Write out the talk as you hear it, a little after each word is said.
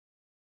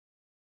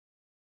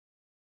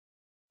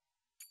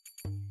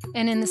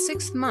And in the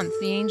 6th month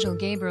the angel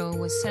Gabriel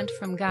was sent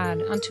from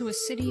God unto a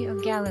city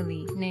of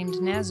Galilee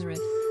named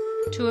Nazareth,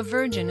 to a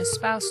virgin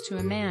espoused to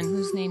a man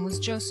whose name was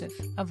Joseph,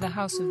 of the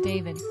house of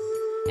David.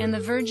 And the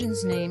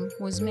virgin's name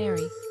was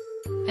Mary.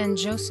 And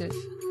Joseph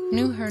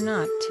knew her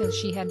not till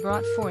she had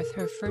brought forth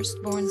her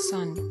firstborn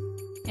son,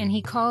 and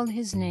he called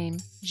his name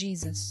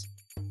Jesus.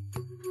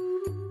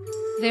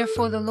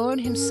 Therefore the Lord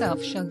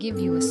himself shall give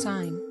you a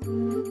sign.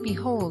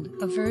 Behold,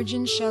 a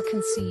virgin shall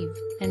conceive,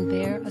 and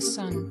bear a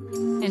son,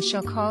 and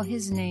shall call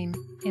his name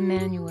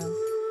Emmanuel.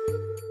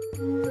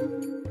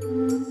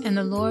 And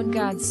the Lord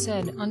God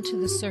said unto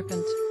the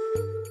serpent,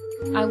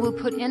 I will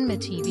put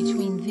enmity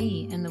between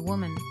thee and the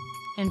woman,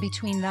 and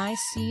between thy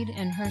seed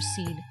and her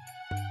seed.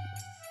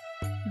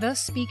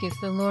 Thus speaketh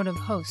the Lord of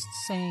hosts,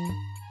 saying,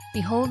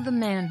 Behold the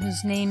man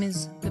whose name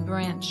is the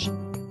branch,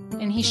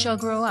 and he shall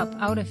grow up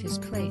out of his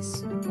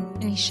place,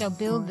 and he shall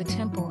build the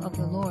temple of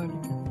the Lord.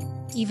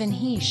 Even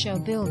he shall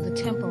build the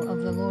temple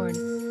of the Lord,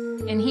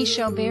 and he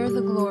shall bear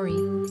the glory,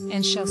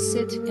 and shall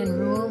sit and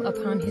rule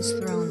upon his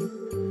throne.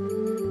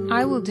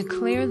 I will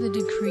declare the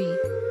decree.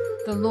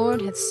 The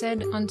Lord hath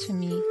said unto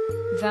me,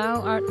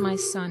 Thou art my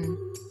son,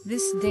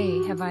 this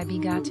day have I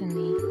begotten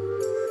thee.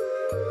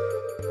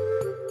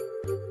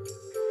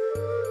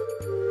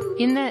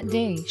 In that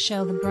day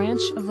shall the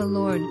branch of the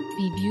Lord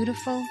be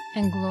beautiful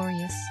and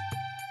glorious.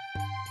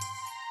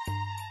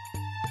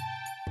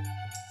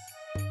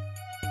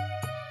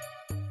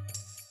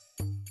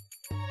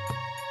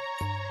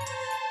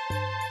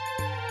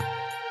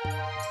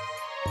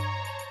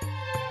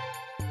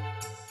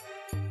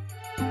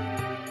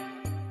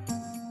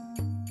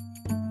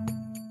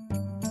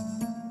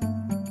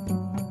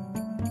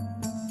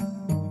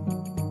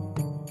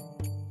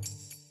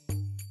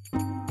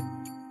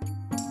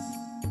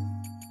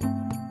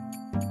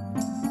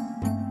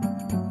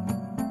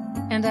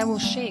 And I will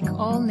shake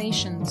all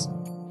nations,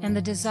 and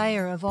the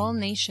desire of all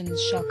nations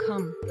shall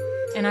come,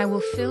 and I will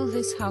fill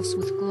this house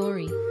with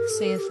glory,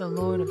 saith the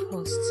Lord of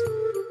hosts.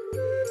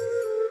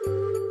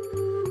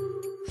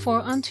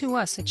 For unto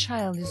us a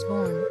child is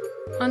born,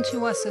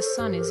 unto us a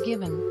son is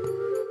given,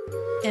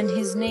 and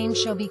his name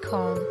shall be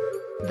called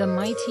the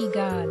Mighty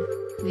God,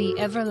 the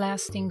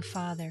Everlasting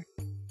Father.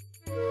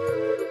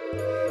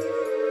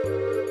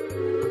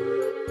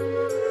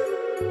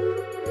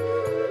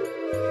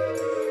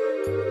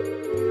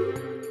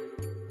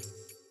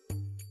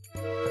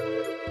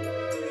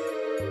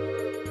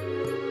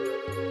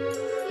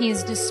 He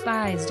is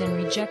despised and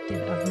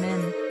rejected of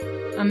men,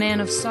 a man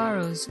of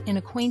sorrows and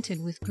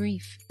acquainted with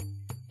grief.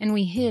 And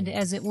we hid,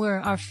 as it were,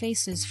 our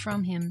faces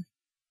from him.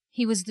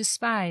 He was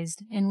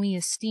despised, and we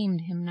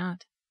esteemed him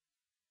not.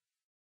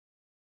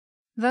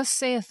 Thus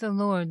saith the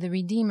Lord, the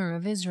Redeemer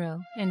of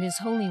Israel, and his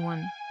Holy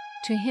One,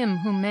 to him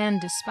whom man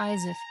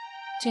despiseth,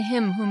 to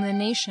him whom the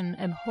nation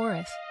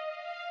abhorreth.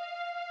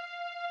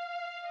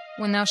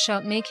 When thou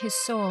shalt make his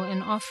soul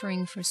an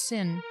offering for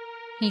sin,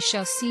 he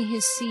shall see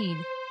his seed,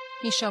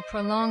 he shall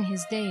prolong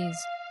his days,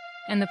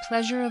 and the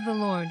pleasure of the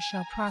Lord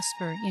shall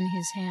prosper in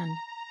his hand.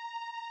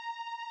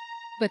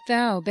 But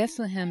thou,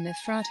 Bethlehem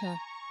Ephratah,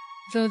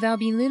 though thou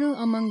be little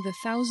among the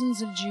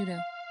thousands of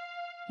Judah,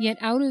 yet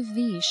out of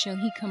thee shall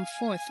he come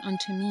forth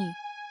unto me,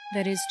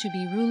 that is to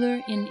be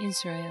ruler in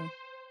Israel,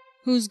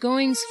 whose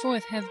goings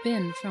forth have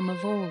been from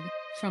of old,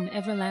 from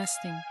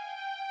everlasting.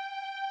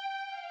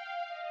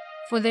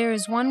 For there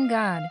is one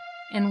God,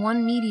 and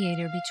one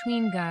mediator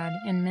between God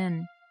and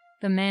men,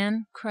 the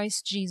man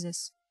Christ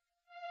Jesus.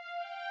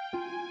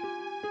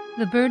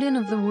 The burden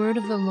of the word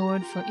of the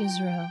Lord for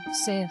Israel,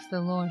 saith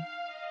the Lord.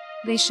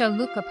 They shall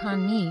look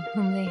upon me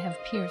whom they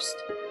have pierced.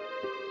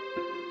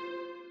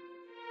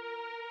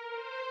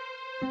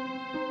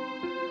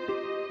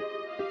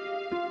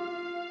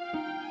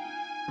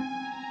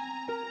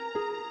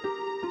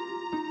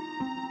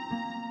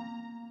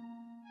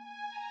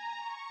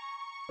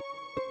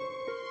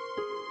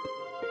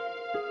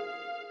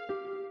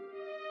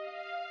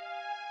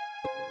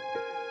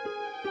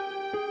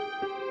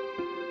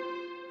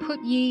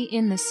 Put ye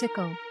in the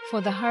sickle,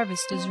 for the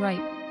harvest is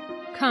ripe.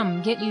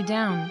 Come, get you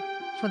down,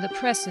 for the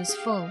press is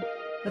full.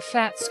 The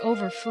fats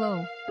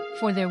overflow,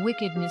 for their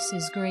wickedness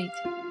is great.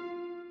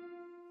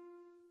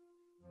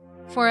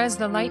 For as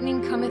the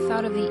lightning cometh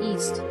out of the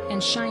east,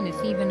 and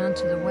shineth even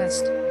unto the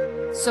west,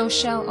 so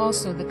shall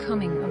also the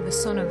coming of the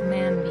Son of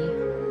Man be.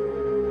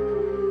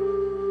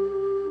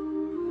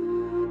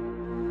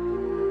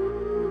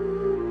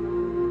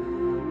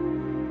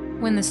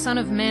 When the Son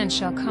of Man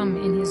shall come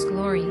in his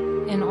glory,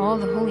 and all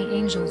the holy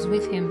angels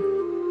with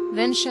him,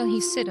 then shall he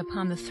sit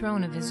upon the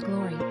throne of his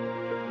glory.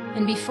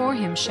 And before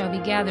him shall be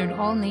gathered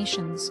all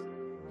nations,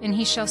 and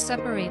he shall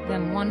separate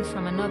them one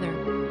from another,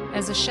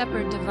 as a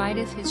shepherd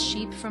divideth his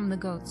sheep from the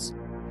goats.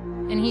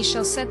 And he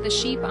shall set the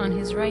sheep on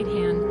his right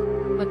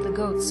hand, but the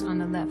goats on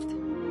the left.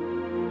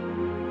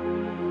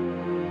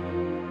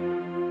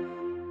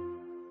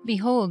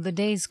 Behold, the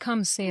days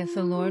come, saith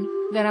the Lord,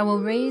 that I will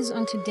raise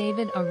unto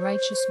David a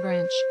righteous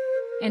branch,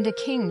 and a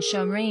king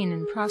shall reign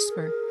and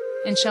prosper,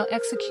 and shall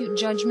execute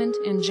judgment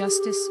and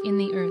justice in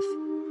the earth.